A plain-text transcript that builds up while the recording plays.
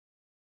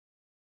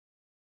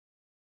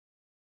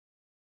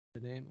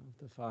name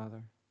of the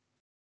Father,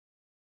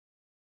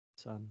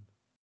 Son,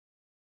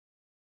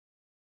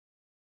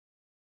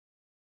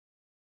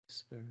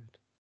 Spirit.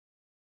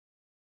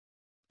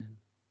 Amen.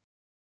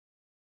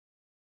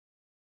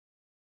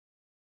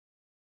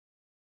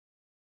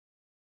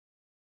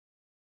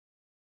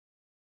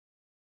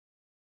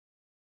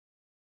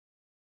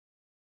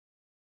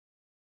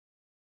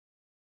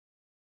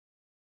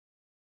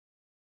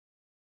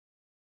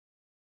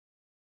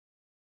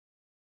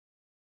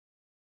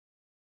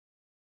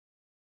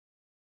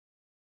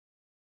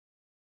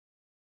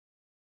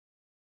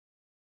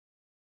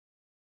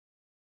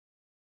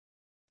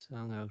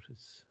 Song out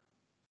is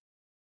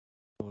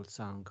an old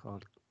song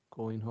called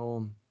Going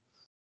Home.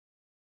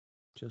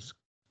 Just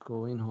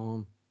going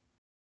home.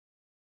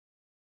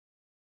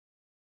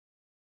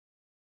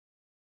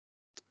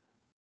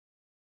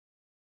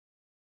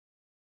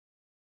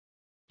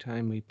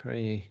 Time we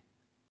pray,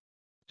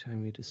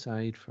 time we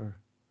decide to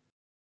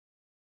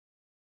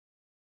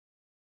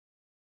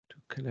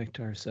collect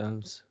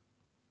ourselves.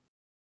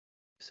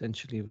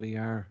 Essentially, we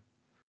are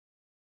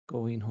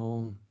going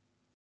home.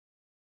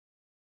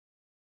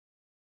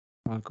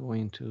 We're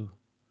going to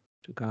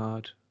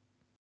God.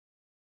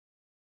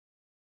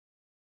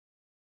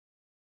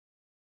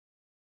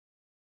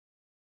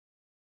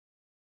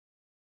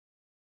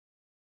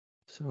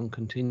 The song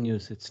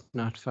continues, it's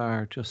not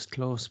far, just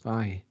close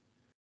by,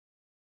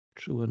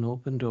 through an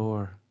open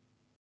door.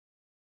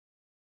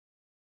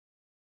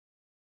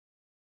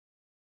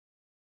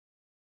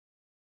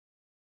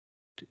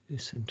 It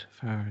isn't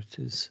far, it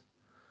is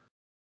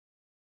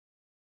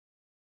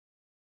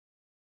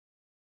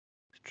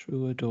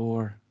through a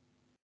door.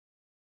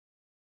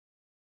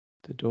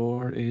 The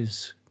door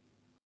is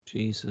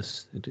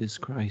Jesus, it is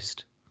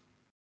Christ.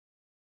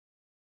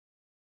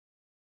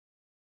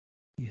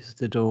 He is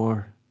the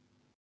door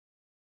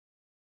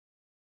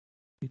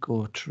we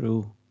go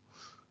through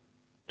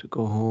to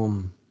go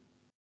home.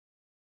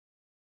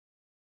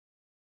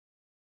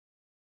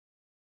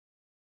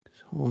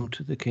 It's home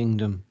to the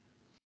kingdom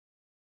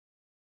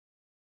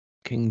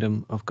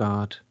of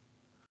God.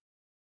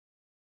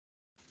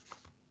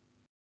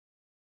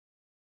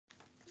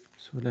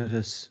 So let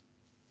us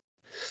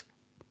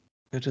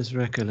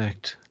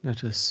recollect,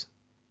 let us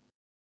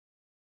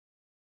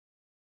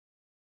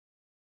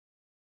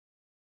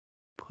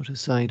put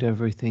aside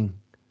everything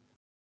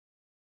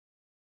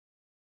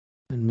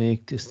and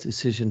make this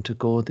decision to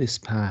go this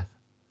path.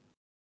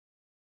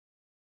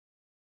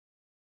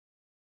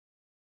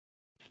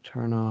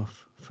 Turn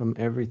off from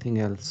everything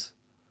else.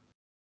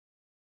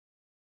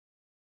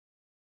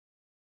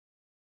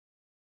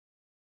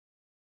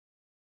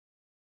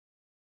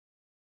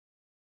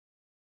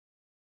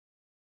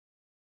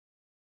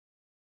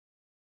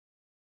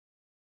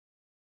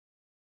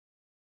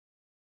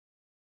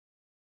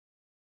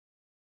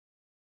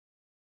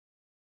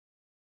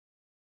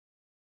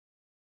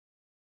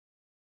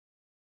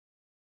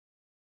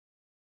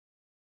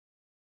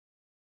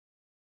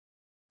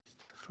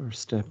 The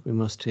first step we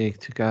must take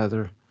to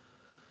gather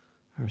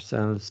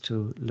ourselves,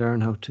 to learn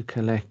how to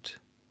collect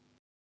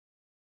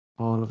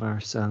all of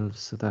ourselves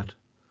so that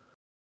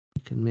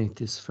we can make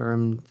this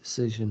firm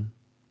decision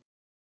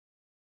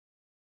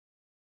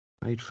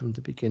right from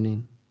the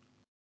beginning.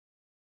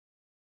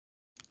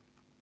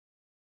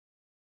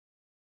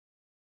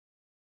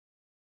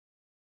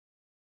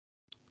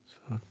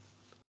 So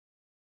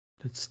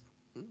let's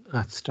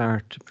not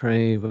start to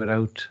pray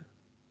without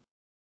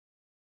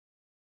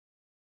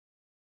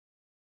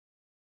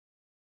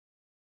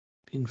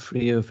being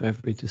free of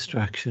every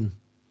distraction.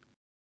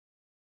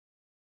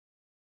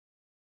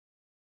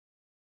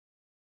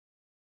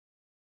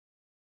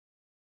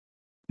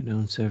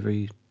 Renounce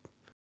every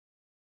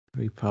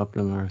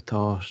problem or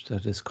thought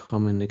that is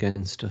coming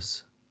against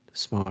us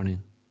this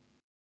morning.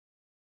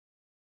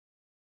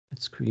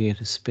 Let's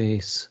create a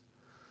space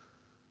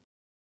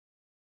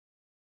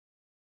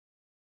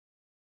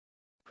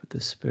for the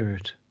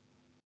Spirit.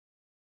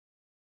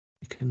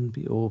 We can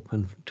be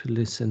open to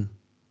listen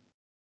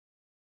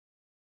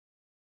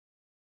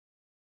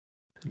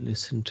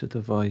to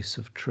the voice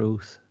of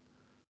truth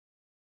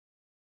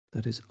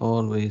that is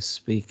always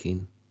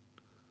speaking.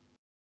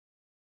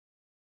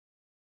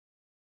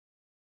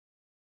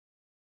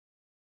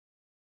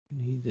 We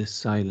need this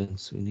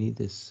silence, we need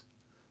this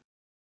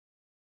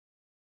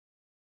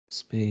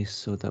space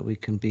so that we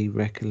can be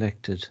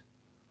recollected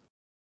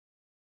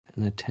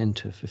and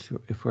attentive.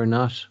 If we're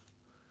not,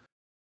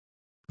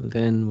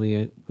 then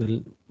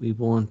we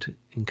won't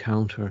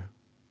encounter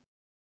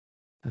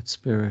that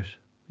Spirit.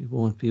 We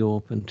won't be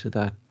open to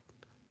that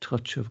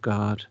touch of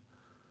God,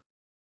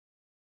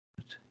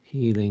 that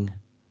healing,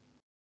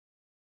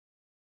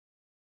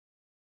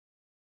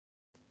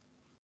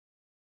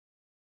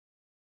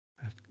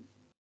 that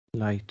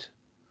light,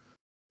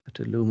 that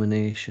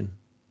illumination.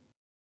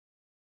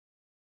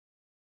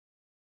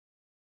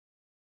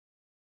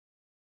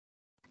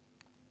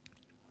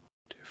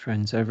 Dear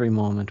friends, every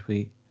moment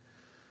we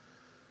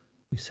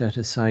set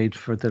aside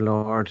for the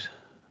Lord,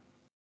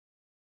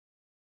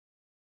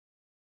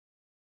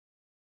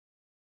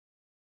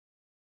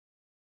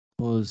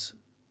 those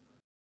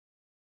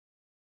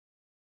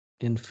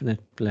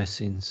infinite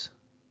blessings,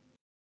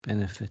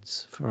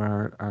 benefits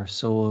for our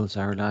souls,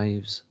 our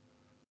lives.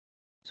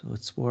 So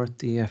it's worth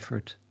the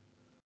effort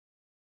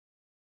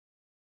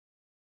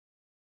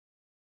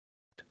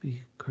to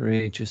be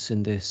courageous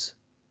in this,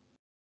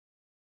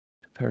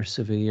 to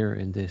persevere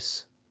in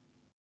this.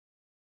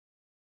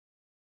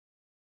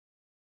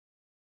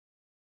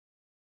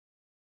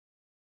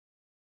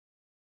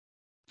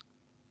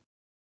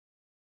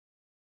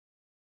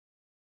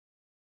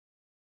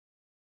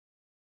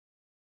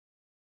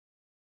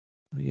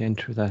 We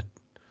enter that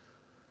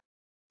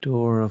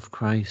door of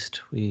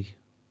Christ, we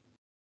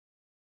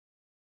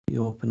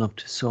open up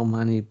to so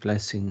many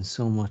blessings,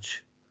 so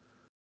much,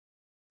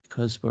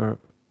 because we're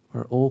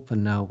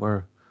open now.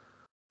 We're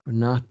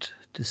not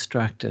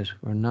distracted.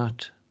 We're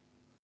not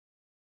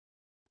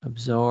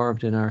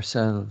absorbed in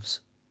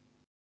ourselves.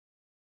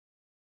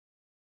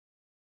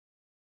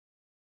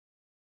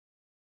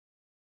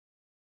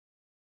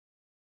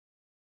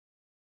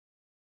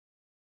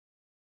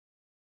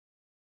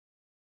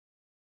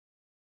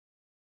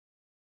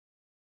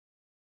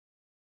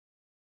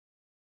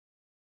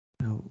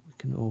 Now we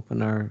can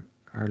open our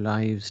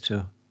lives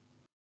to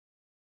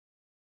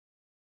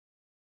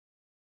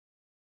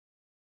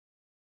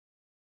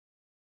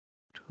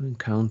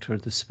encounter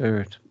the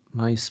Spirit,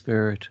 my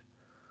Spirit,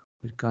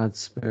 with God's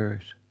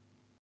Spirit.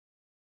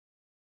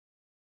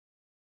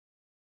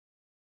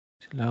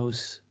 It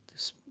allows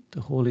the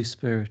Holy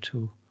Spirit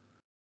to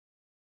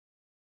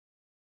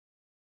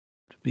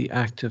be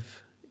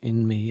active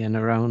in me and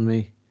around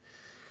me,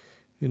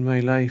 in my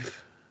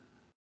life.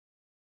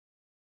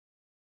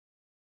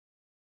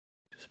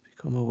 Just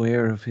become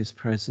aware of His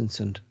presence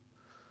and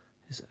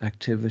His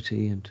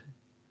activity and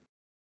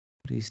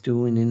what He's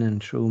doing in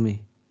and through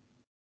me.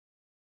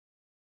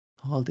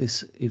 All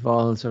this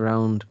evolves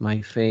around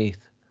my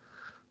faith,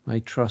 my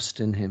trust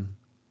in Him.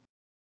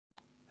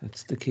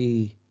 That's the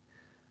key.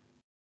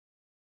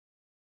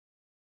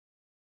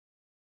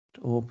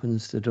 It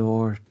opens the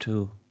door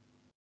to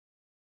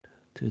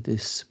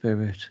this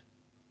Spirit.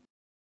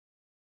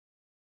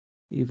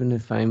 Even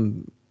if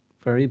I'm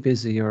very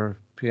busy or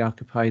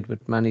preoccupied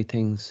with many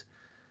things,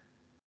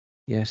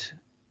 yet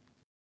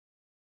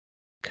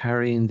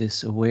carrying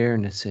this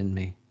awareness in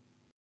me.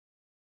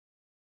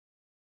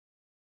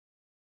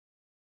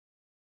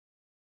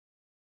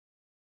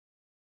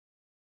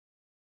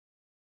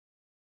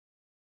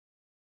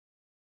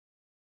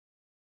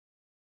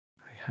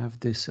 I have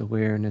this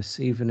awareness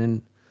even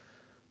in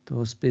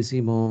those busy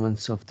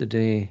moments of the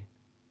day.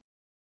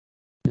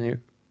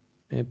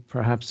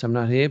 Perhaps I'm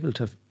not able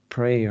to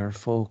pray or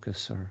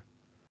focus or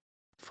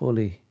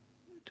fully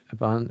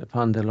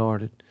upon the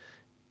Lord.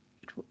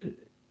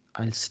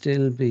 I'll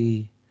still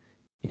be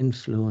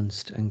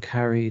influenced and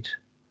carried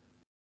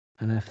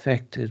and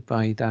affected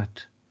by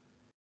that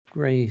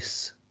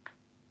grace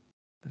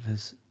that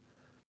has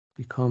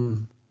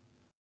become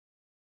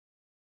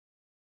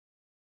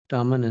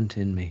dominant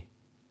in me.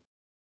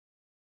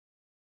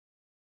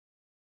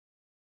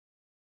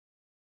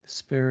 The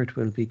Spirit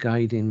will be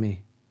guiding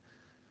me.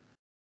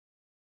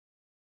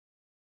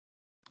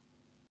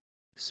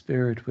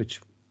 Spirit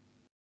which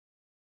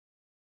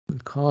will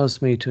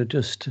cause me to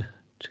just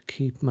to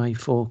keep my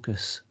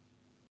focus.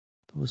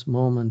 Those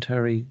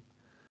momentary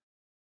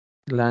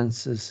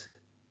glances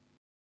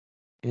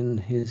in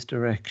His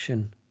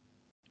direction.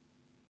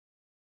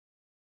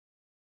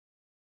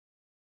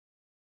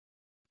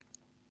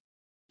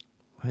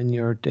 When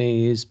your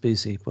day is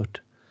busy, but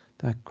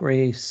that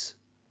grace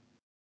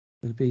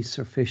will be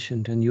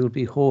sufficient and you'll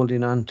be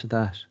holding on to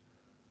that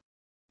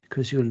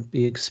because you'll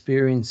be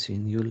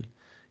experiencing, you'll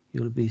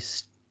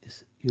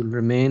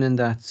remain in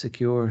that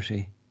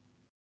security.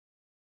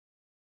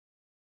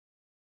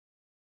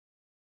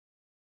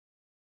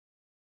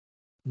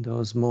 In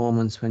those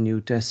moments when you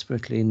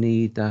desperately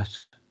need that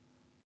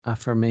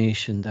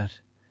affirmation that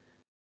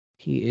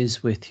He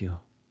is with you.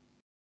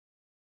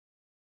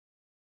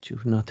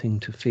 You've nothing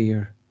to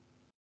fear.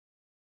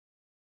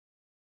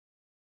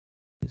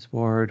 His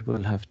word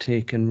will have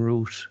taken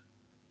root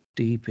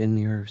deep in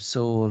your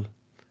soul,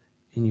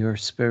 in your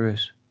spirit.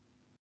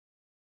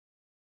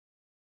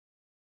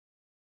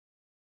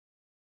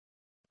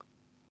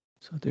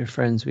 So, dear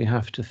friends, we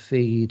have to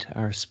feed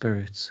our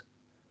spirits.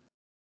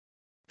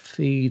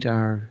 Feed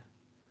our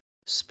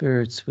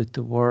spirits with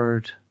the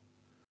word,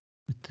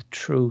 with the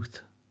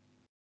truth,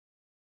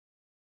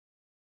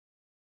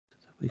 so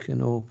that we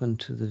can open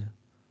to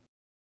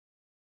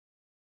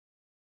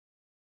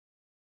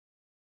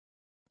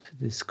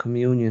this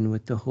communion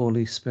with the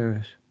Holy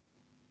Spirit,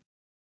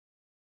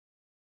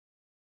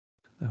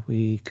 that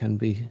we can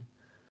be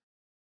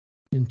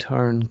in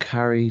turn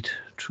carried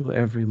through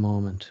every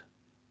moment,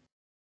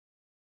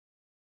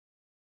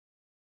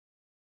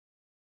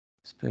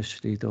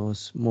 especially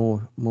those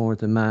more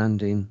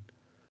demanding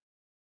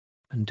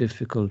and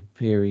difficult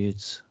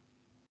periods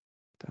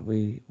that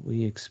we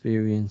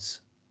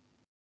experience.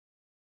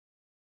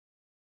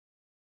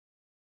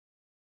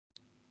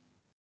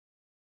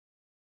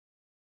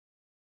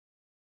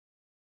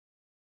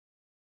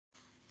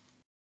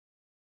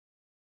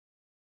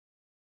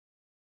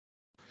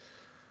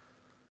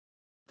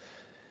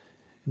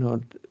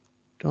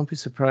 don't be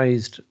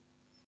surprised,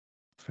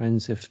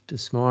 friends, if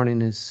this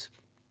morning is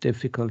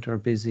difficult or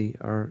busy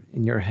or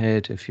in your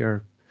head, if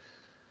you're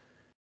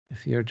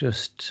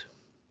just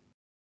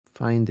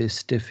find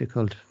this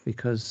difficult,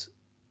 because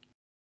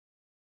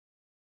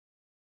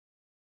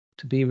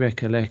to be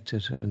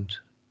recollected and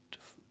to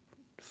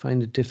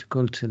find it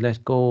difficult to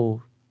let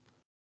go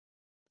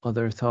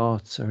other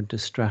thoughts or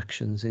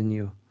distractions in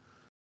you,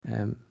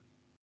 or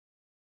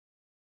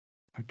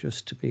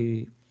just to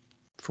be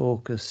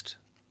focused,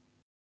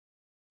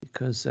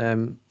 because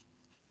when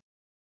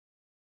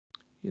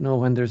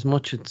there's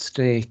much at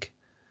stake,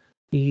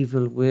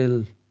 evil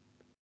will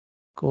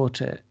go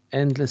to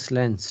endless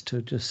lengths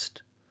to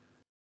just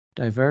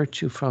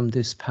divert you from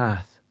this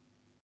path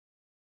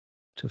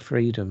to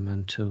freedom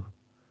and to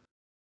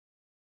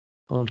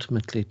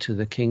ultimately to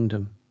the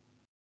kingdom.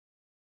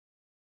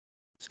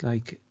 It's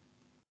like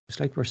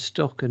we're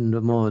stuck in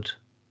the mud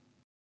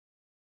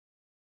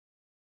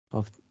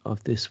of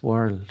this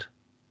world,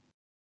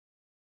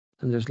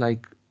 and there's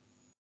like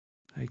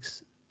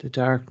the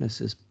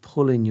darkness is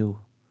pulling you.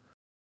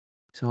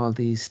 It's all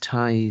these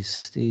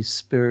ties, these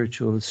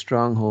spiritual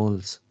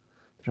strongholds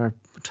that are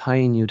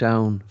tying you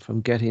down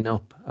from getting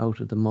up out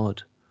of the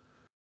mud.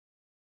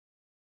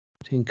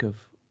 Think of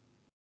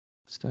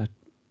that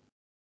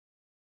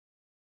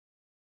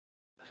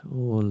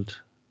old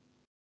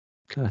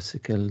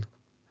classical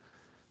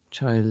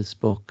child's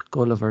book,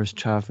 Gulliver's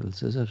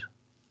Travels, is it?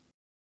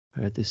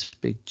 Where this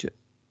big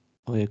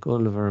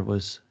Gulliver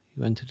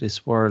he went to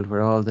this world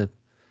where all the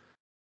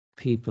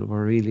people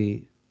were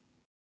really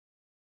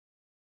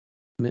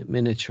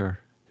miniature,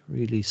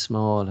 really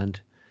small, and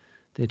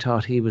they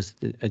thought he was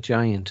a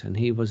giant and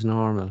he was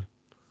normal.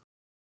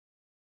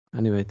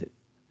 Anyway,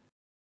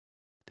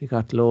 they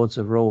got loads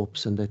of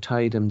ropes and they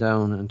tied him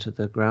down into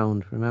the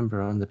ground,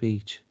 remember, on the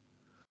beach.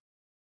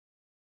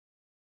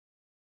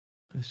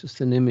 It's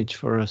just an image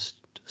for us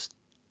just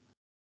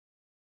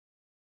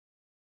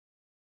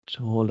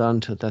to hold on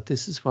to, that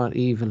this is what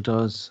evil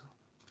does.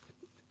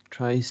 It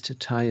tries to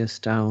tie us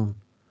down,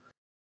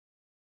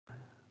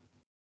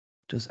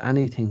 does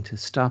anything to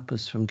stop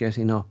us from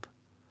getting up,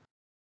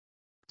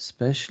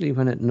 especially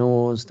when it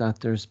knows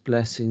that there's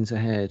blessings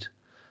ahead,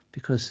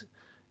 because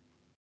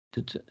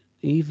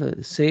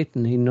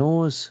Satan, he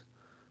knows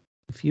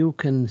if you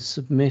can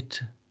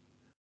submit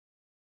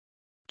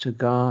to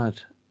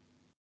God,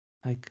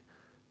 like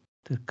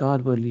that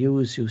God will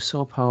use you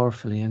so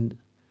powerfully and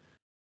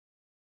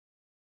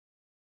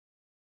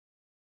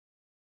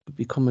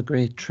become a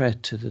great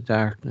threat to the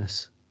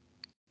darkness.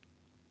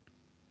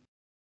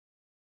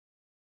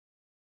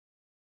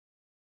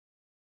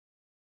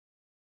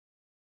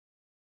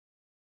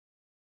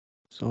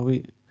 So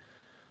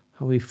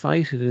how we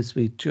fight it is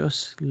we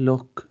just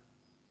look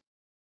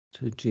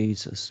to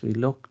Jesus. We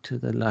look to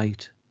the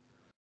light.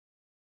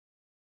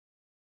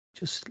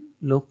 Just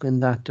look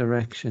in that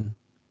direction.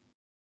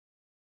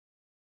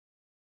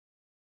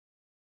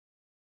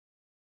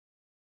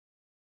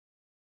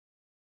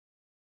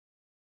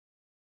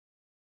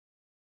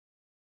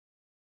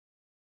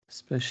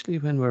 Especially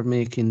when we're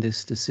making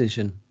this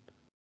decision,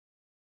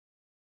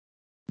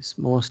 this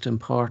most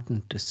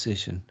important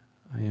decision.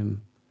 I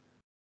am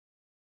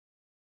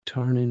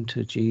turning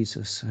to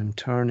Jesus. I'm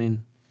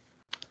turning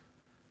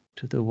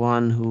to the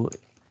one who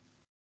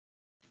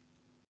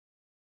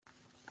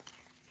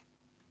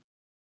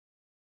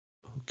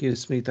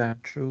gives me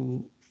that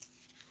true,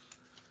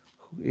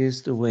 who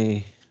is the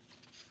way.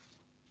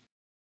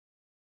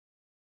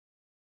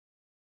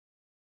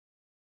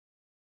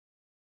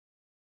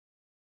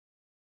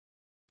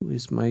 Who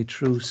is my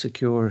true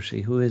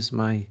security? Who is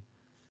my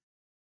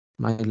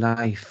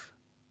life?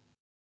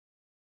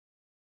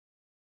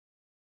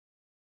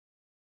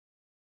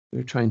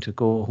 We're trying to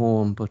go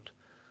home, but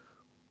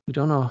we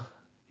don't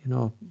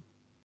know,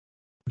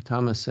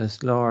 Thomas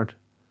says, Lord,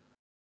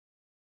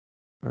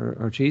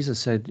 or Jesus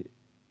said,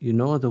 you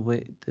know the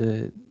way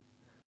to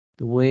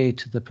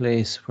the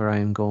place where I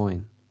am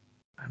going.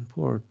 And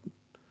poor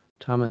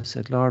Thomas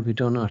said, Lord, we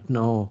do not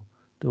know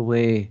the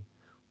way,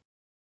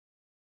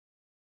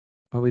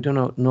 or we do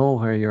not know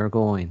where you're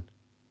going.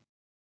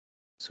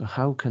 So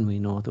how can we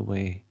know the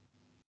way?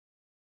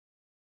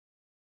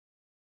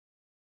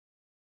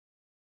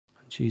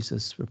 And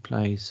Jesus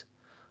replies,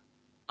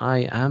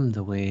 I am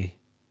the way,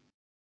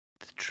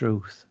 the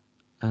truth,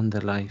 and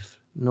the life.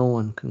 No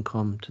one can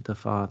come to the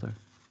Father.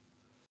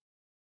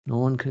 No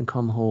one can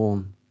come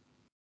home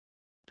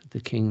to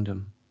the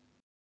kingdom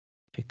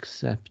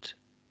except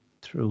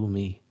through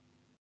me.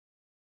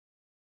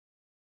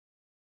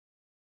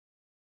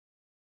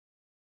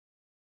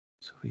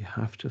 So we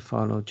have to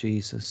follow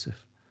Jesus.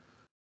 If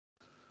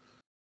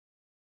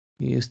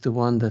he is the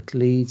one that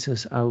leads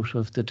us out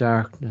of the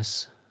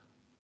darkness.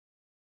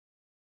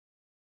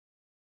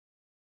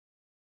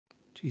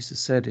 Jesus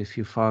said, if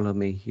you follow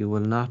me, you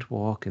will not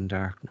walk in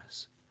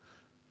darkness.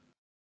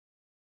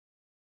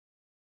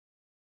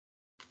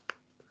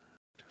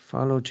 To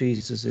follow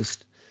Jesus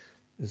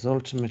is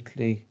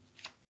ultimately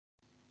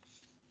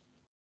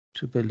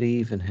to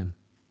believe in him.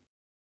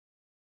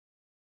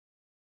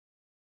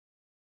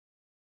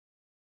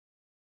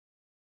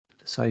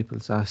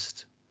 disciples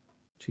asked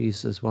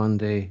Jesus one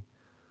day,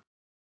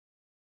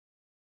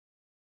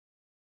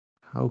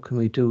 how can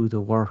we do the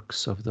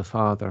works of the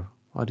Father?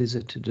 What is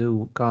it to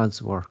do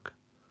God's work?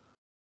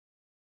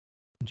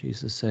 And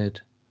Jesus said,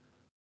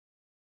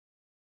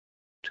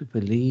 to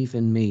believe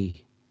in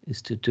me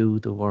is to do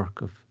the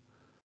work of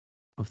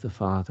the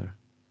Father.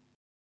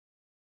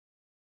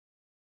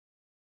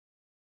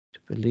 To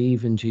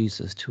believe in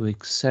Jesus, to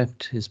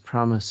accept his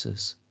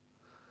promises,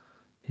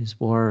 his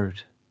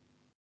word,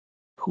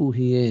 who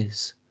he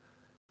is,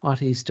 what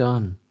he's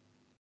done,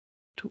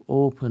 to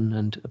open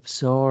and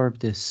absorb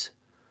this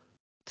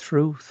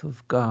truth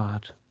of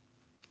God.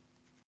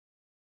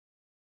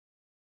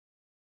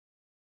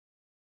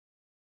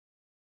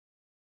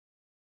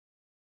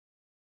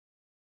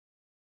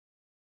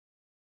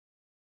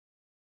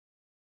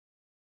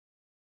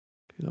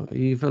 You know,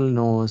 evil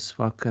knows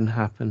what can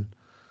happen,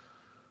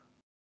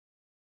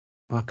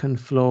 what can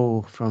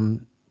flow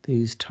from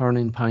these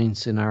turning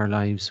points in our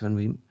lives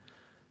when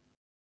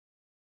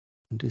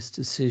this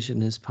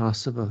decision is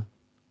possible.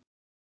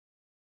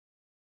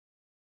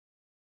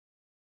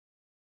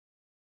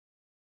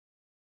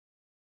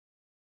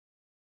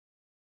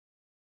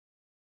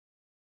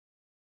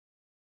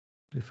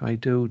 If I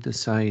do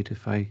decide,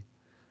 if I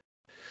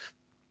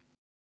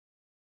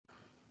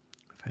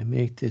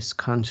make this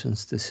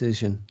conscious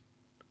decision,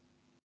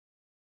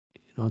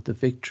 you know, the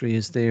victory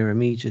is there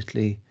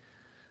immediately.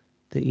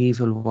 The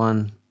evil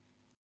one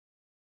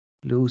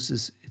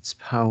loses its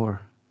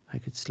power.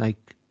 It's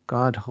like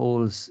God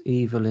holds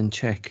evil in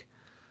check.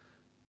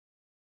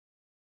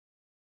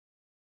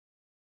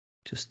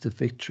 Just the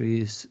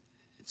victory it's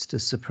the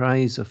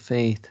surprise of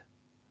faith.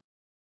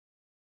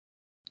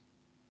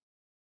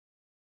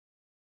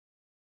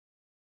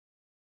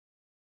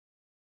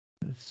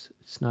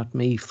 It's not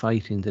me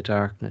fighting the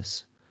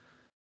darkness.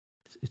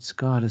 It's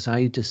God as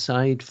I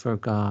decide for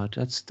God.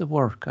 That's the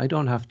work. I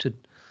don't have to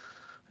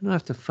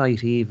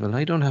fight evil.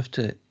 I don't have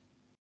to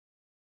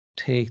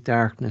take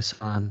darkness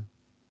on.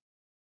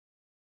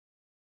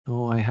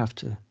 No, I have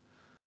to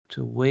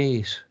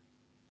wait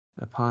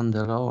upon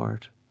the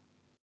Lord.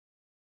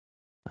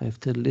 I have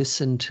to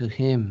listen to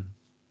him.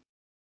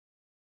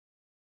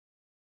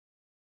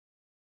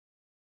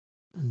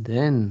 And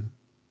then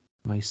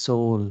my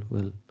soul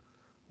will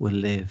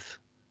live.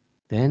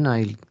 Then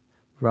I'll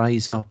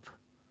rise up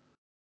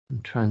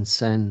and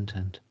transcend,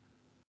 and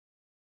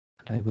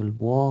I will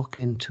walk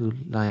into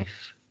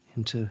life,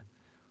 into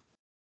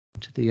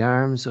the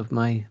arms of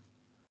my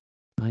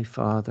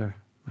Father,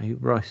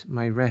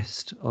 my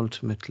rest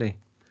ultimately.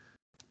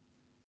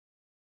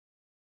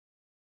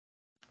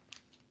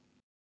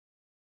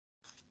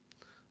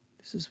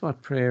 This is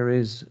what prayer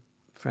is,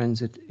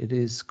 friends. It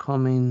is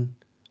coming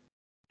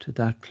to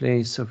that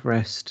place of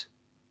rest,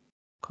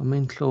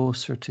 coming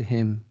closer to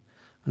him.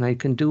 And I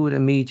can do it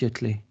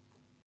immediately.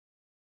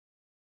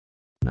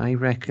 And I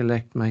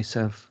recollect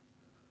myself.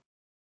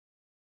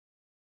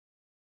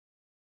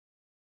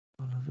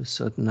 All of a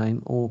sudden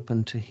I'm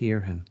open to hear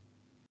him.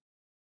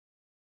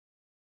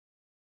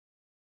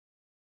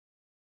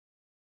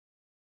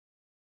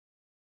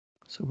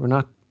 So we're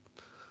not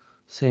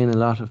saying a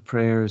lot of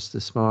prayers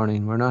this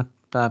morning. We're not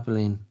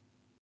babbling.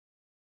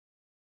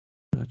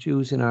 We're not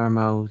using our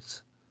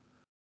mouths.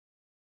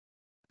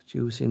 Not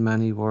using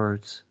many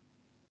words.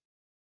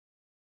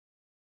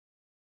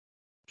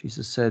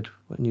 Jesus said,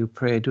 when you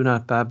pray, do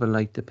not babble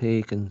like the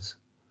pagans.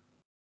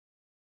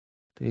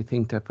 They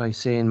think that by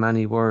saying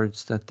many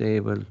words that they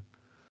will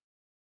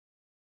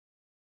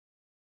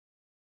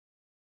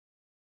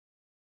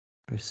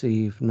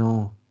receive.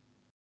 No.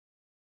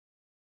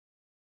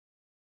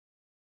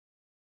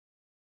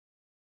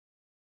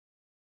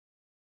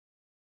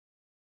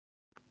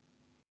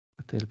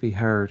 But they'll be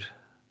heard.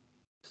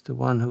 It's the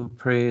one who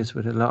prays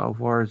with a lot of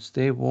words,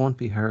 they won't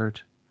be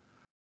heard.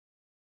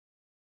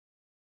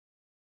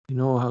 You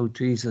know how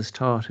Jesus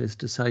taught his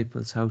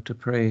disciples how to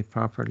pray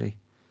properly.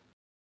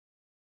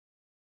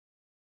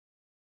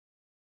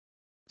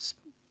 This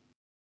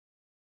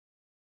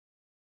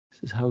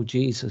is how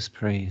Jesus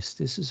prays.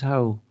 This is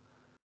how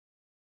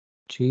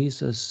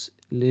Jesus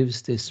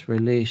lives this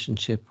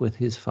relationship with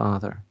his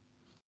Father.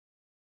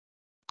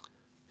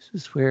 This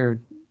is where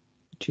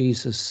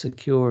Jesus'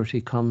 security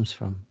comes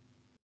from.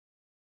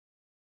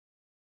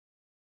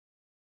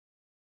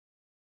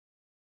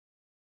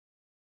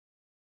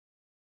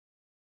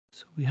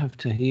 So we have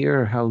to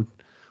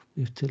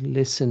we have to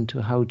listen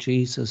to how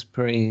Jesus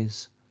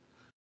prays.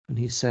 And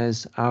he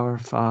says, our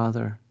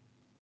Father,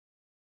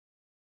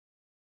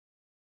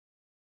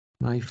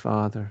 my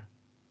Father.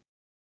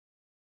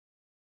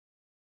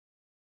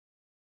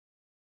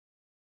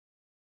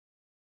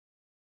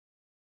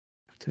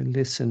 To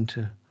listen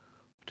to,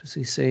 what does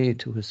he say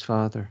to his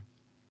Father?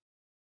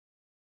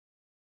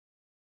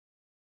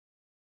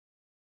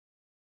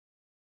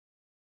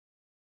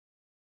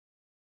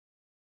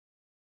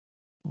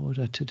 Oh,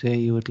 that today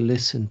you would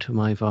listen to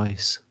my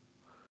voice.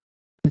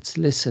 Let's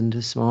listen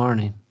this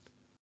morning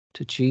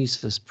to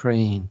Jesus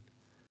praying.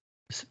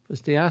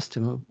 As they asked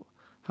him,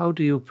 how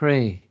do you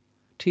pray?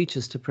 Teach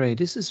us to pray.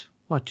 This is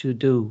what you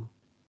do.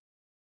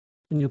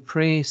 When you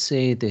pray,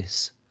 say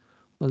this.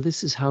 Well,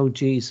 this is how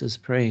Jesus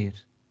prayed.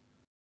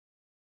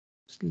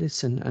 Just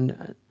listen,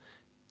 and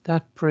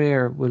that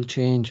prayer will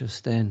change us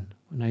then.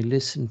 When I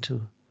listen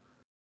to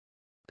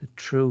the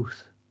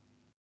truth.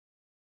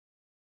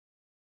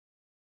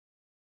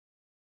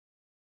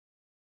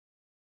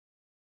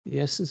 The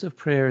essence of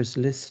prayer is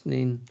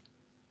listening,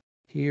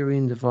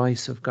 hearing the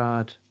voice of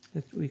God.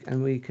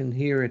 And we can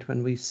hear it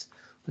when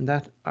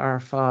that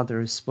Our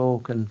Father is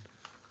spoken.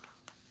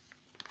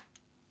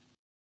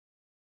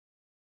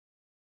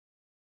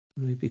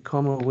 When we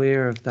become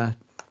aware of that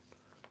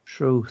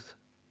truth,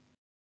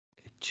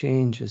 it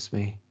changes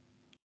me.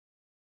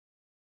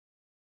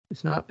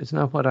 It's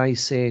not what I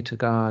say to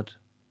God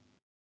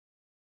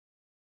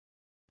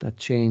that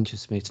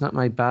changes me. It's not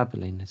my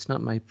babbling. It's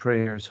not my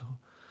prayers.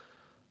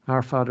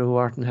 Our Father who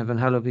art in heaven,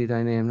 hallowed be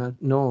thy name.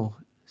 No,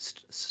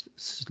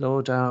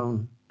 slow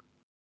down.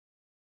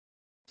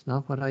 It's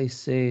not what I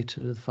say to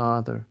the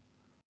Father.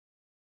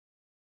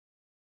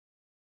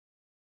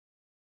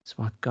 It's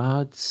what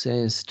God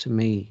says to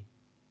me.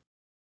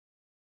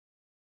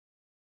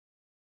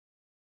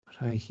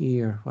 What I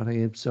hear, what I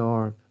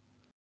absorb.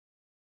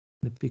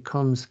 It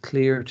becomes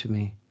clear to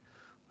me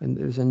when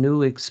there's a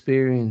new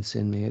experience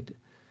in me, an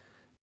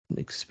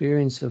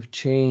experience of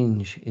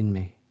change in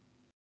me.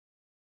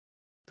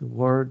 The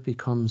Word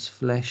becomes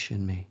flesh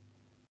in me.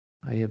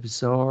 I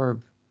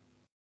absorb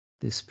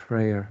this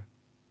prayer.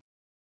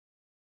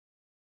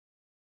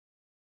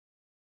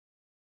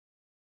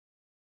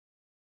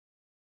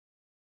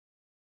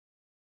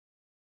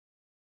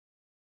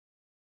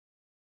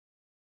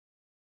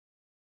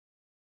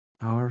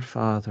 Our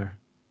Father.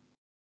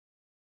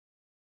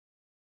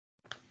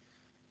 We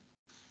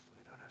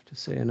don't have to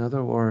say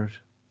another word.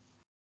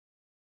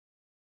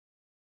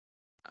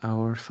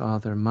 Our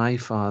Father, my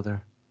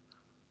Father.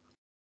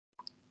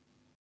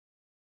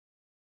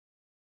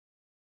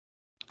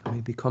 And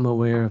we become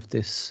aware of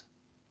this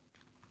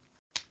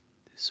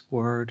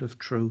word of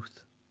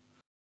truth.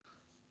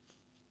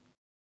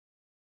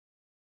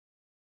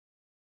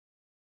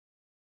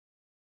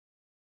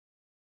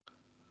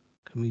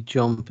 Can we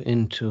jump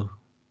into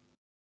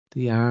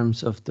the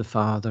arms of the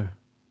Father?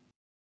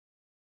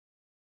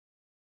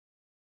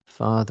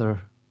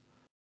 Father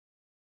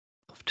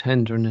of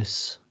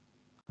tenderness,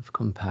 of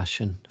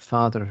compassion,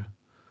 Father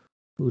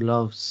who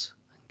loves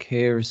and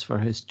cares for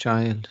his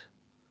child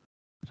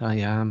that I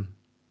am.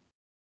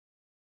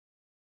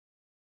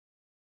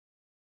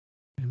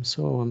 I'm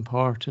so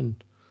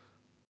important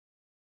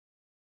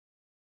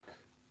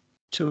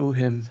to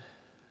him.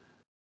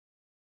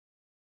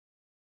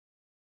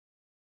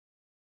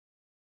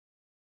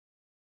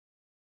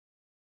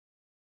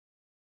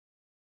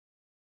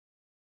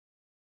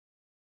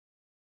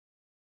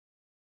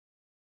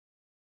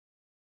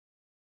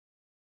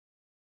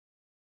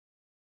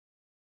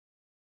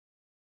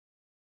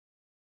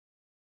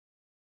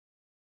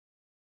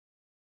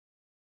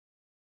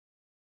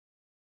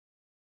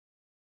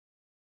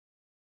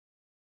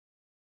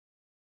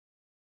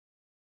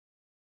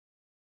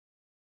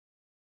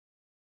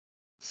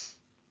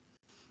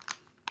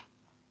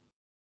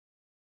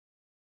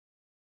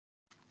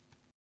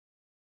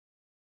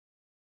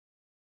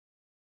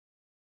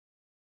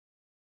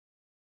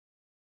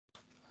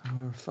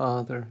 Our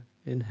Father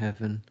in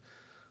heaven,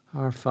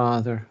 our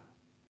Father,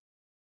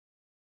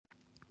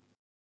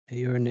 may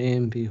your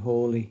name be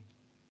holy.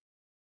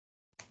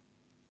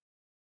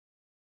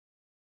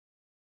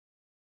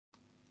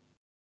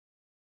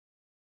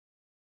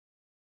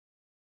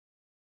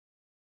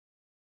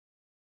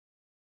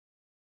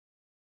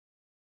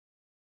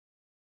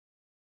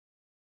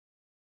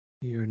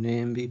 May your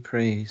name be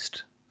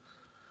praised,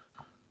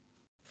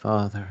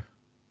 Father.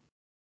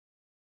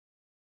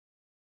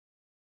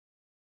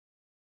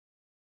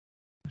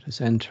 Let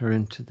us enter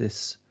into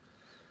this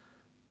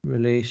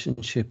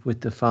relationship with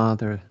the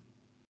Father,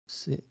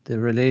 the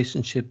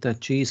relationship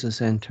that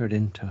Jesus entered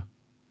into.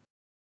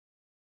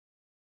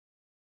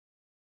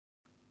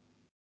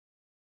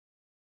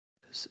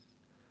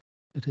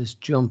 Let us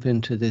jump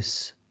into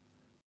this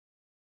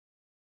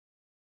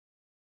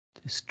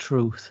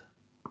truth.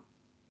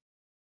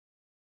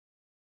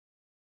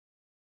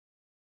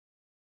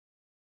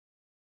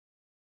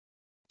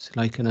 It's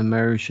like an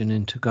immersion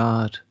into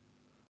God.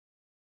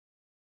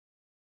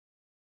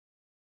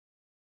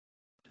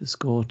 Just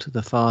go to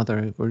the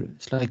Father.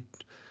 It's like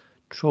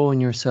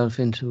throwing yourself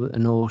into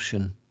an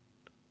ocean.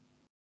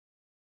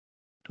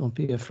 Don't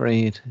be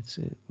afraid.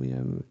 We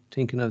are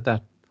thinking of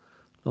that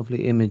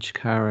lovely image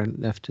Cara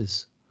left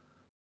us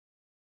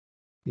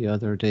the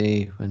other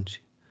day when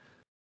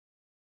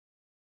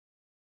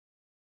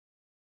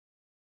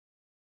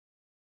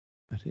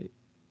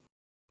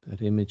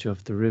that image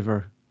of the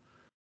river.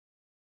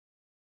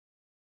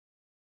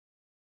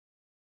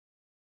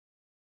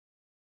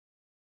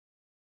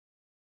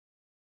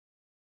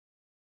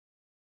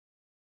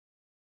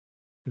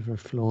 River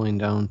flowing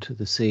down to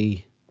the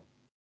sea.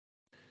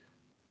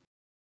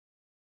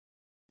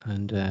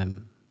 And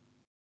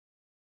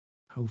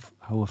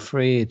how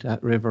afraid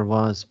that river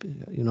was,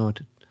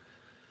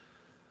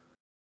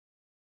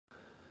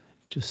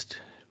 to just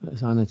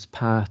was on its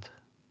path,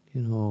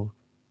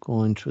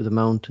 going through the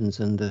mountains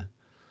and the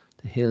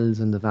hills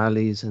and the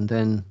valleys, and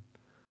then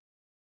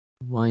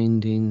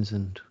windings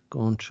and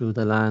going through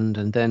the land,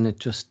 and then it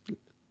just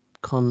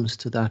comes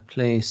to that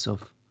place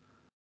of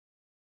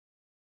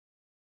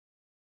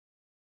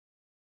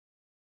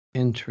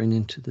entering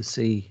into the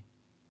sea.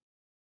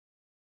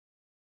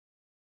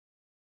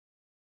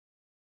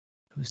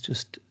 It was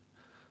just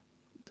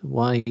the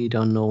wide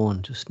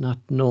unknown, just not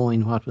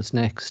knowing what was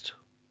next.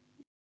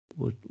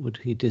 Would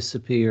he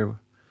disappear? Would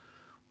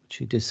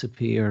she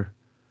disappear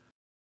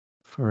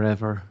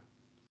forever?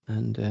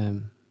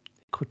 And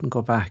couldn't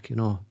go back,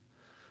 The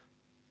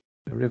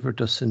river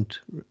doesn't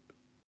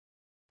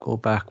go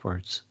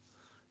backwards.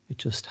 It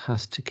just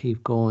has to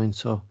keep going.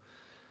 So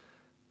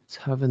it's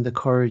having the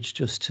courage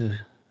just to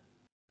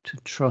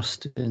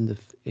trust in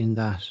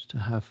that,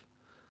 to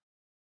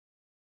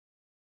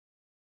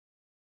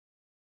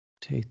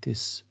take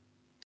this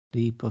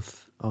leap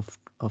of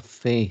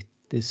faith.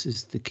 This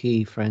is the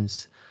key,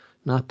 friends,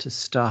 not to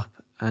stop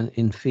and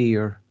in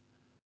fear.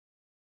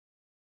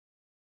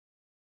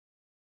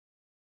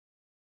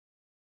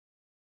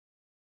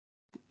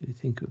 We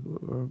think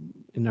we're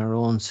in our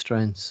own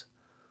strengths.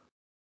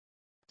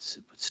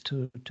 It's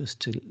to just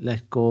to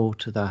let go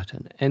to that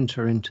and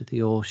enter into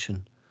the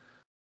ocean.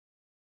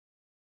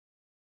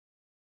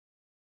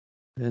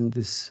 And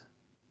this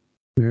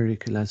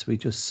miracle, as we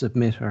just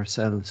submit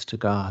ourselves to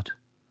God,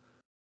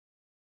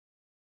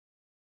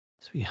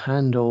 as we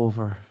hand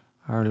over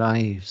our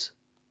lives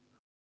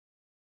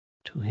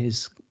to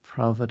His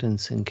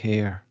providence and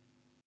care.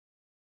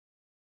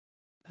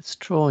 That's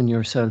throwing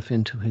yourself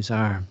into His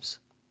arms.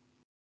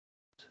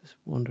 It's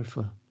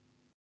wonderful. We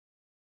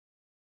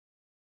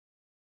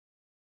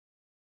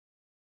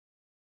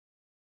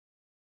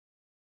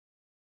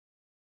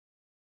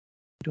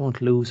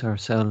don't lose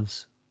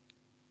ourselves,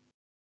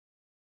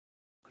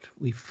 but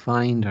we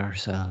find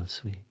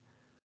ourselves. We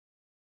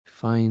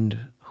find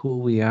who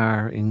we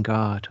are in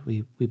God.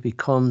 We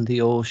become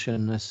the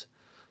ocean, as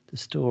the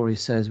story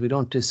says. We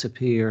don't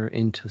disappear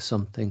into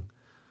something.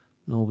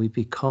 No, we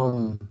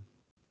become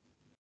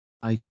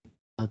like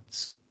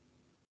God's.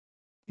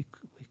 We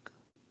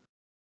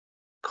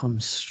become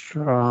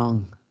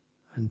strong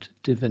and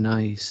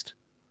divinized,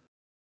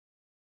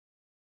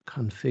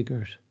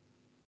 configured.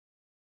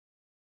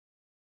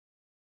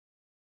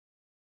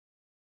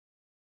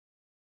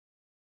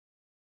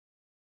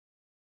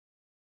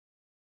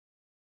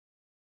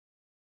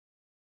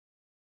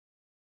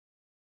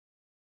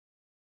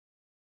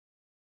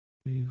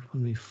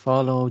 When we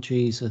follow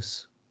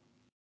Jesus,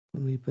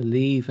 when we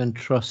believe and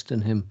trust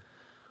in Him,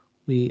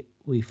 we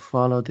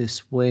follow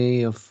this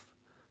way of.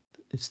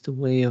 It's the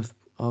way of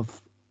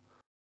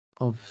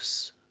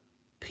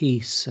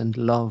peace and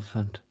love,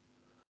 and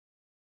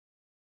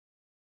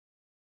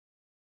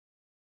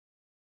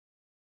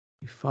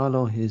we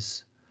follow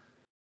His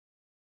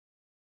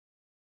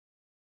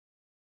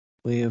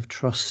way of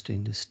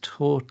trusting, this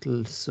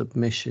total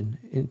submission.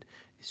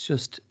 It's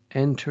just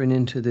entering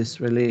into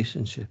this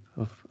relationship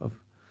of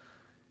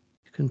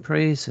you can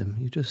praise Him.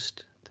 You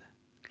just,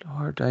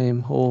 Lord, I am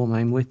home.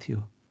 I'm with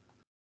you.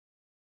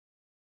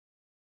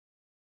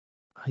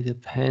 I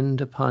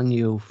depend upon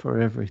you for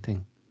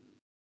everything.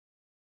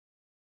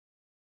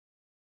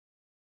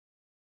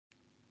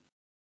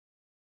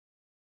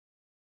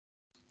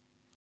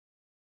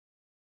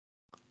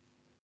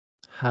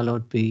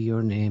 Hallowed be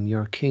your name.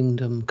 Your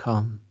kingdom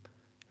come.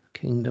 Your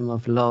kingdom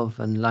of love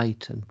and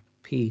light and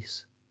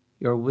peace.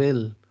 Your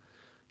will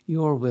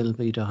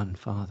be done,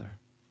 Father.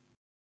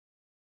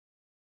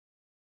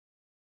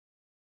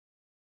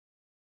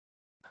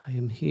 I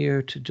am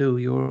here to do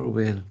your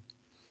will.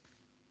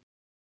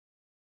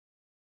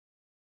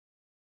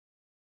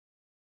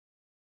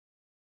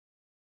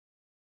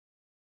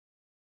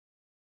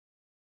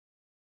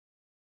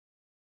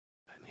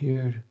 I'm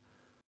here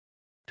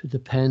to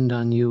depend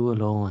on you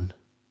alone,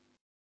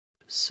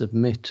 to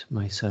submit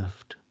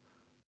myself, to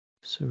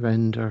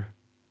surrender.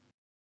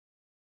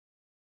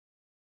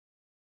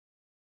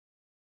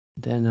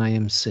 Then I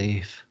am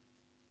safe.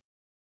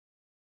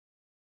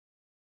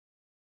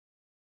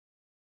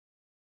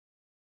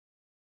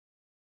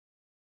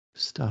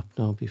 Stop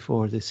now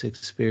before this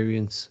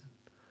experience,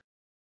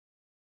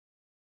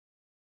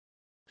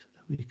 so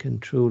that we can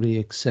truly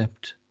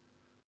accept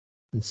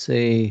and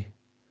say,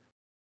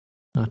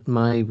 not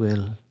my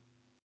will,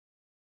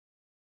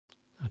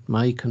 not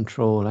my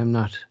control.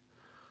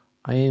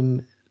 I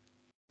am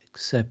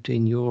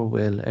accepting your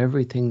will.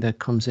 Everything that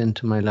comes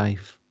into my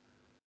life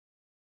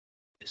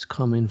is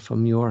coming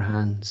from your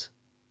hands.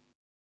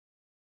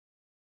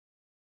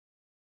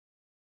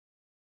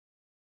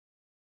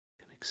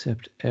 I can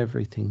accept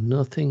everything.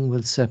 Nothing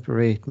will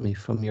separate me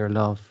from your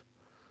love,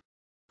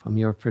 from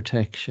your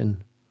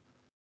protection,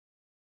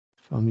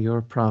 from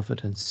your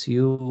providence.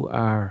 You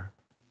are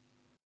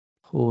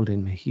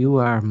holding me. You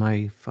are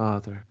my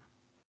Father.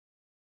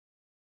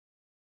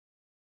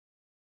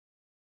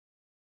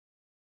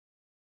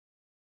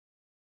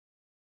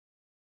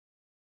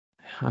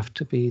 I have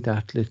to be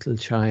that little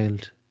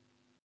child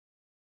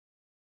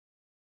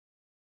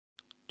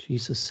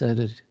Jesus said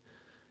it,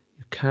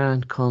 you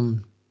can't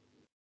come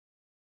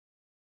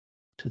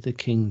to the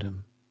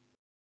kingdom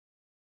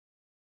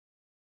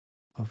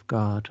of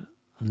God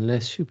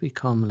unless you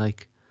become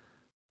like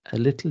a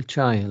little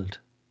child.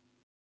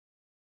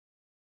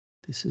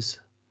 This is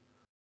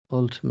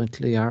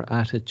ultimately our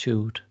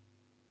attitude.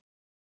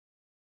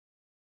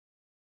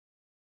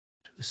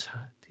 It was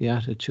the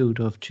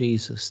attitude of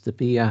Jesus, the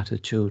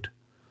beatitude.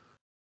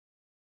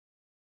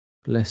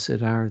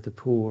 Blessed are the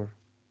poor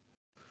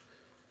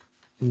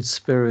in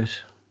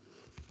spirit,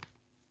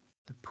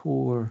 the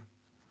poor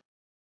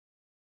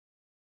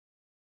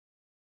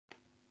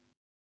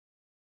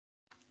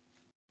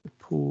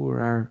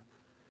are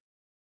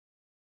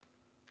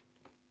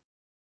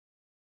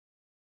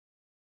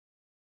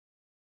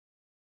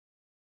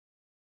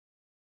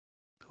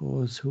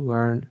those who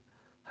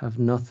have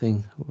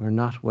nothing, who are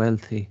not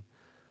wealthy,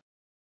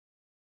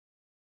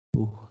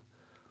 who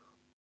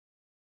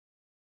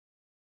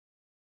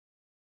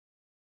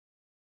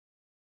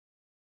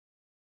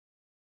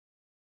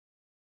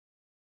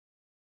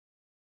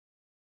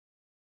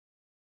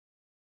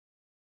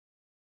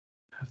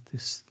have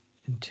this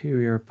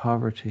interior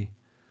poverty.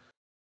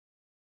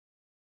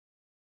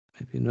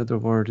 Maybe another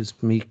word is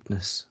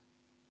meekness.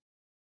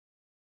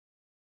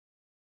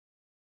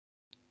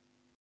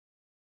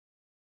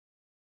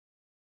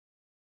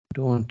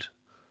 Don't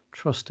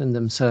trust in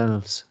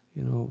themselves,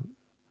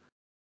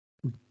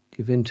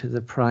 give in to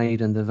the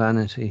pride and the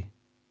vanity,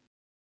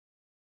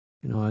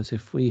 as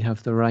if we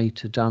have the right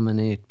to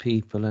dominate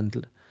people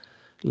and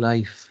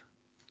life.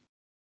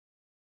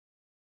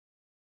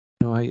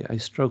 I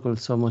struggled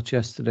so much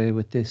yesterday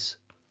with this.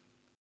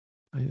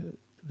 There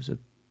was a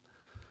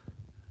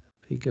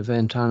big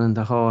event on in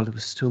the hall. There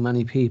was too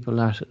many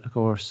people at it, of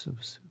course. I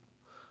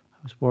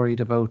was worried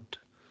about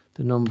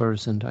the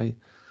numbers, and I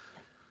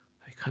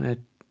kind of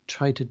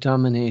tried to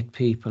dominate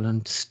people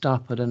and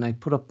stop it, and I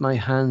put up my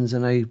hands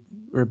and I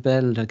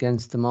rebelled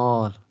against them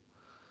all. It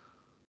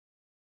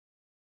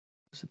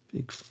was a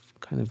big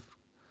kind of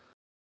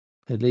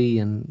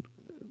and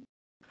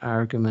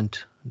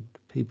argument, and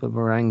people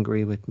were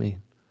angry with me.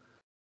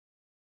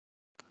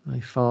 I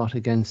fought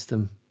against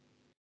them,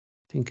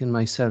 thinking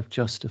myself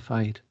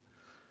justified.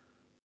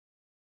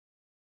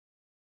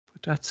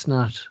 But that's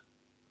not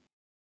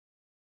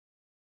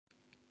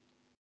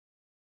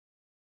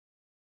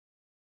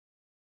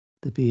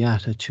the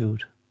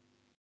beatitude.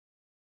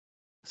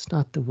 It's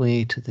not the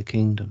way to the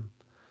kingdom.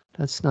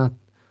 That's not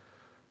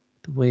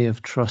the way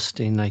of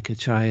trusting like a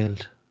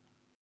child,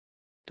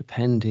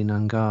 depending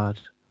on God.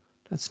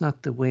 That's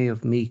not the way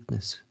of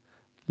meekness.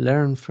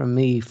 Learn from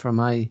me, for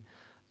I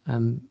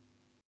am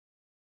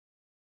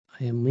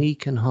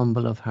meek and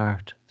humble of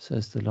heart,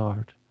 says the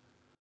Lord.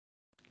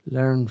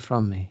 Learn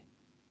from me.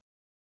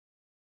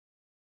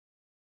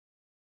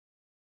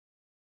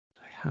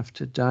 I have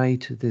to die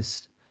to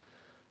this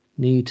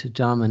need to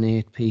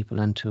dominate people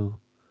and to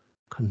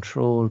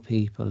control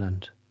people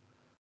and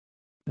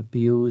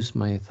abuse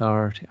my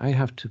authority. I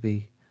have to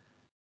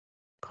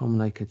become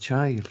like a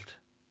child.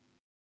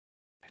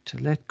 To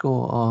let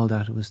go of all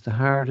that. It was the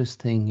hardest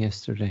thing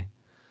yesterday.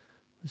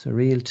 It was a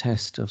real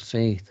test of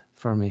faith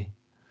for me.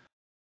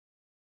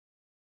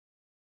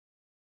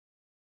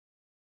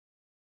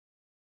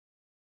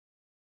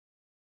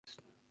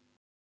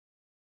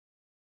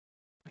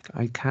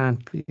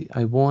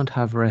 I won't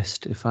have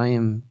rest if I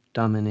am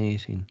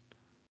dominating.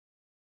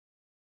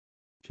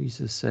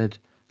 Jesus said,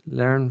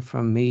 learn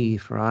from me,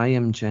 for I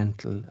am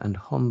gentle and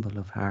humble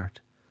of heart.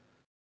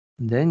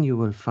 And then you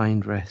will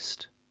find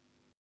rest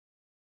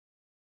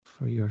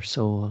for your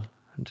soul.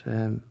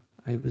 And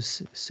I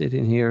was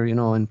sitting here,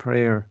 in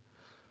prayer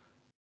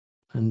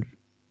and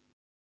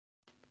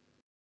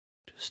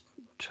just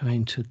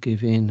trying to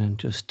give in and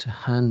just to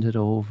hand it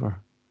over,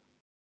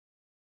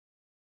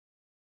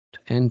 to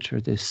enter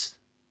this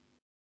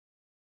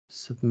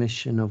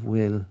submission of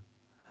will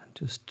and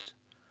just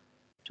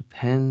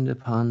depend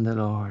upon the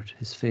Lord,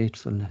 his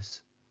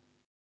faithfulness.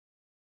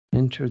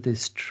 Enter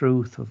this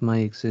truth of my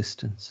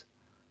existence.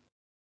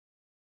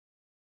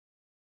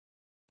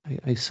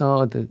 I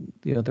saw the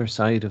other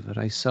side of it.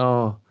 I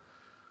saw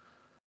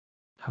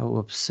how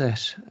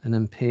upset and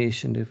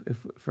impatient,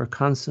 if we're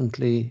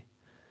constantly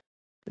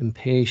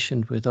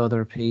impatient with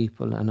other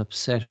people and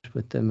upset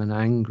with them and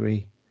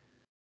angry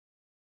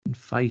and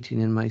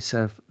fighting in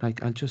myself,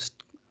 like I'll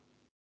just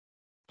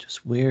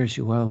wears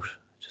you out,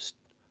 just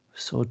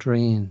so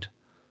drained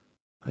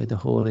by the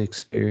whole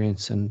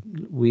experience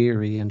and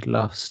weary and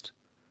lost.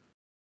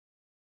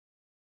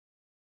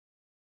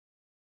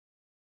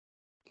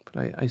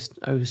 But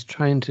I was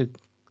trying to,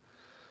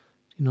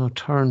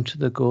 turn to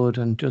the good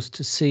and just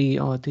to see,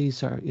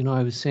 these are,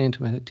 I was saying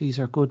to myself, these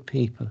are good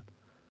people.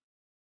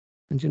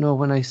 And,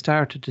 when I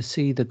started to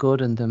see the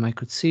good in them, I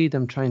could see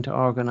them trying to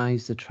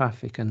organise the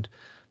traffic and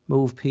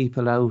move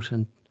people out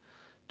and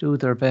do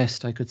their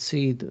best. I could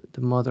see the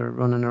mother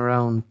running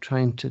around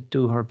trying to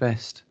do her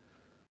best.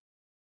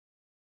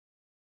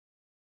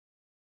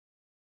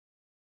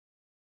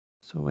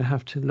 So we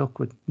have to look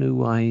with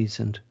new eyes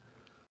and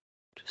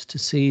to just to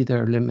see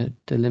the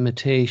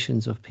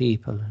limitations of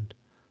people, and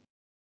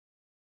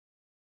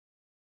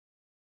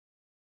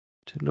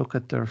to look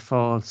at their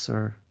faults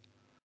or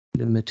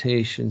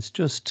limitations,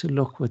 just to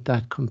look with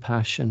that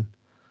compassion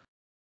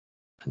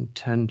and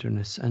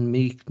tenderness and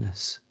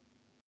meekness,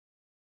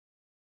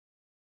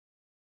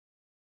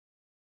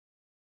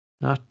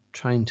 not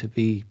trying to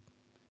be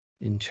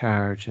in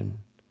charge and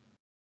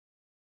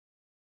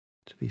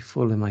to be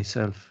full of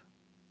myself.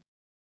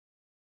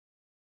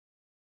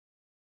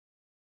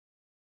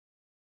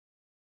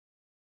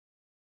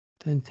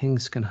 Then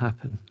things can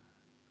happen,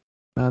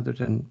 rather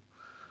than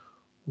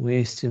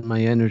wasting my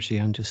energy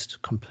on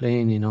just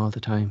complaining all the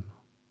time.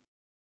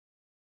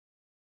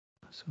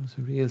 So it's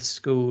a real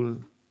school.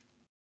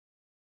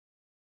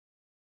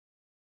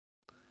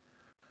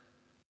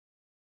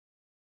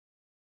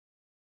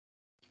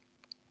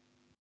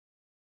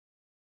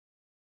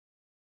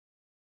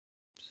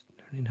 Just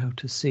learning how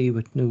to see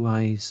with new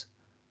eyes.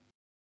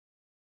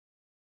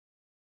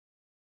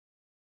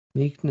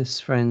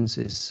 Meekness, friends,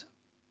 is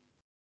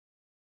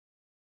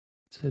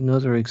it's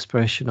another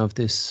expression of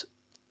this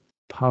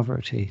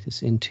poverty,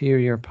 this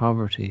interior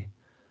poverty.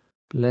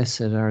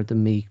 Blessed are the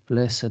meek,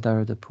 blessed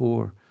are the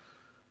poor.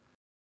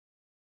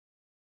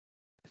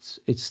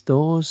 It's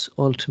those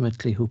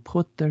ultimately who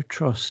put their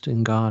trust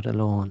in God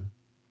alone.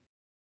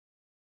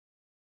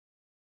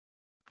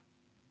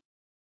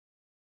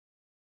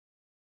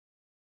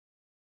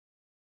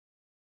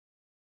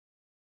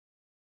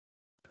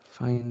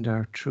 Find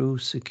our true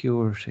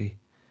security.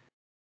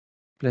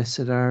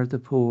 Blessed are the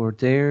poor,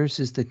 theirs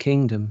is the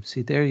kingdom.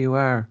 See, there you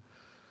are,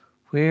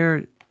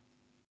 where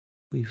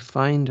we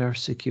find our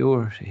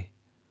security.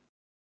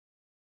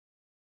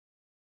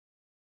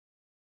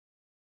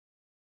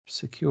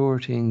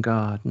 Security in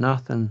God,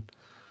 not in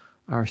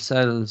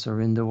ourselves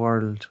or in the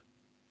world.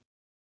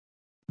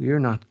 We're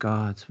not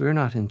gods. We're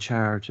not in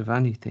charge of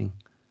anything.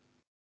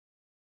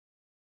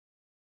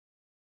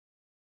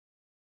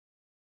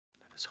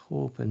 Let us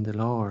hope in the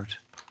Lord.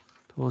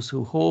 Those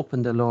who hope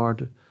in the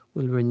Lord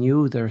will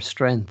renew their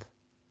strength.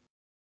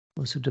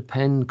 Those who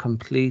depend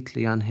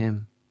completely on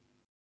Him.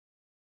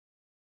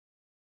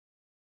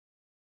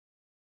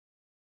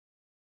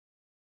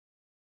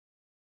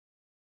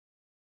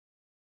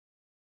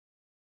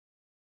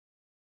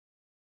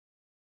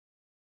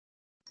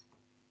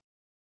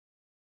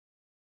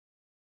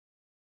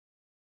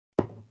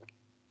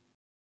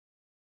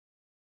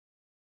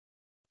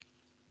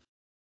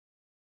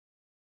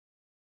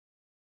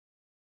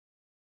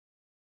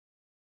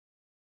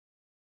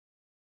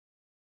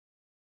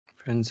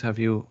 Friends, have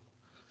you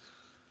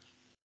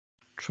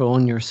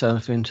thrown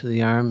yourself into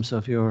the arms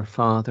of your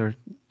Father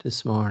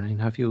this morning?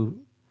 Have you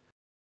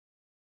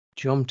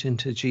jumped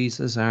into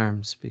Jesus'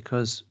 arms?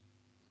 Because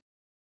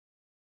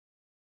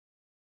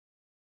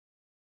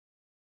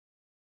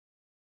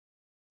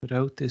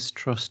without this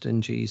trust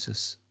in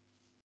Jesus,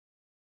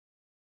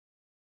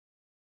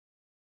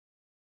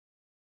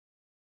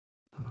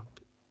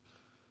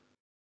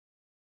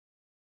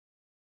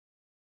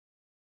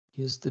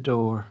 He is the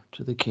door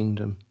to the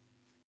kingdom.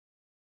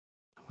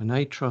 When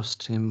I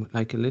trust Him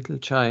like a little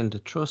child, the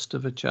trust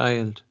of a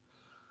child,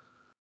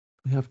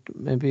 we have to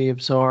maybe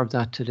absorb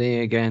that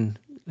today again.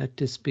 Let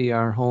this be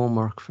our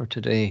homework for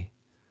today.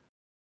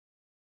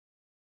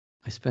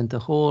 I spent the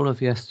whole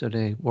of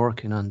yesterday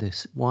working on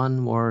this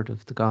one word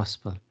of the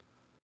gospel,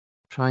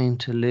 trying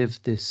to live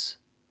this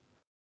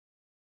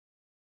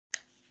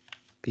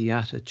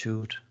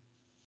beatitude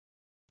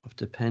of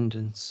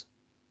dependence.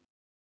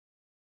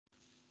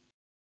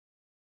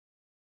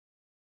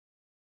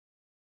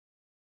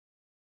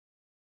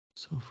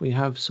 So if we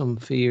have some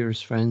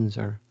fears, friends,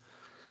 or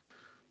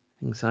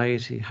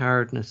anxiety,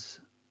 hardness,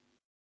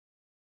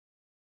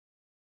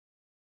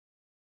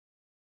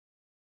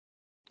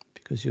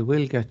 because you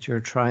will get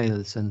your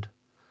trials, and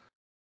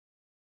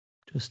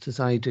just as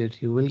I did,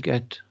 there will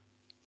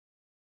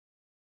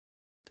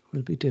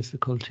be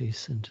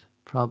difficulties and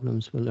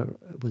problems will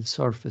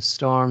surface,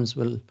 storms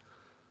will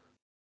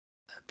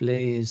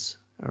blaze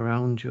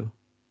around you.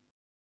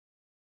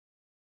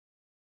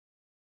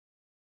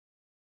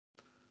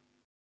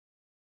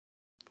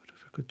 But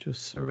if I could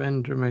just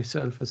surrender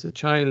myself as a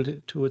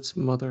child to its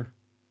mother.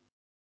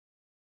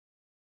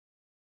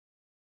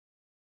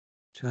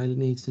 Child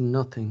needs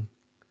nothing,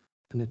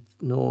 and it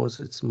knows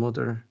its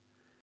mother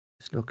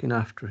is looking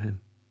after him.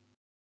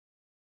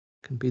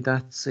 It can be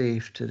that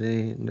safe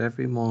today and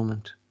every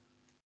moment.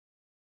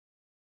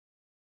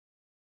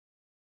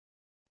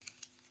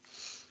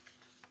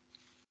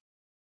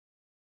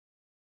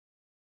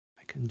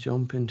 I can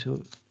jump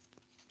into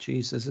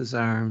Jesus'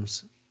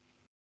 arms.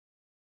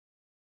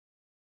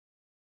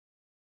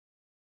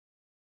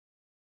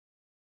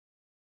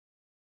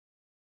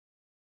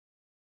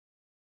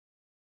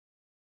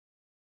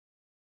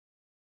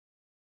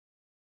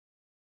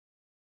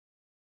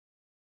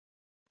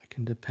 I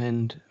can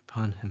depend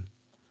upon Him.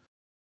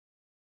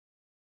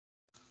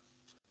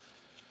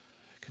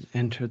 I can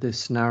enter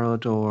this narrow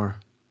door.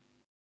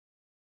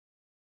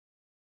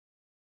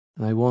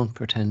 And I won't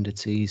pretend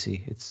it's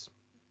easy.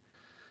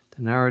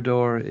 The narrow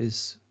door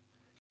is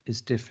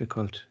is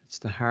difficult. It's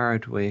the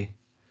hard way,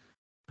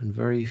 and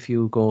very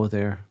few go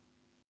there.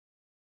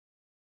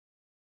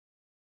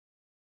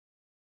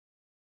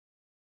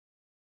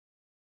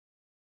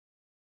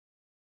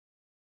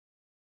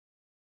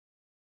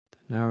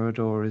 The narrow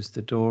door is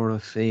the door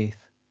of faith.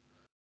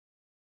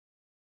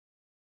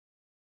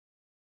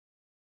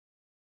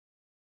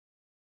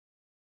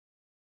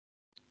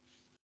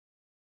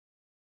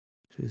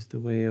 It is the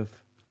way of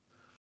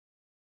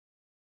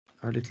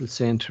our little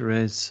Saint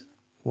Therese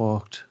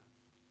walked,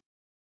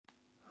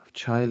 of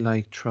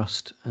childlike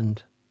trust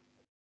and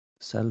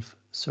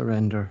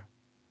self-surrender.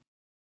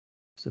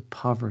 It's a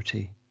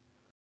poverty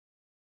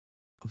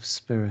of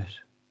spirit.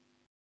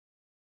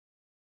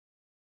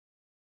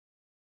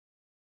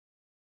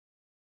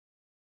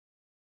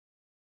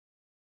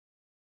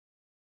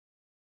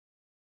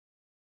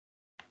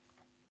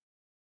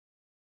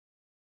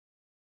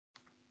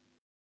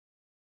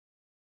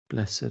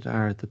 Blessed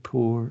are the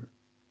poor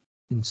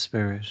in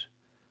spirit,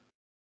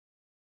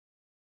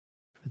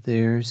 for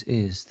theirs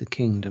is the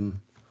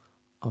kingdom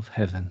of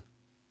heaven.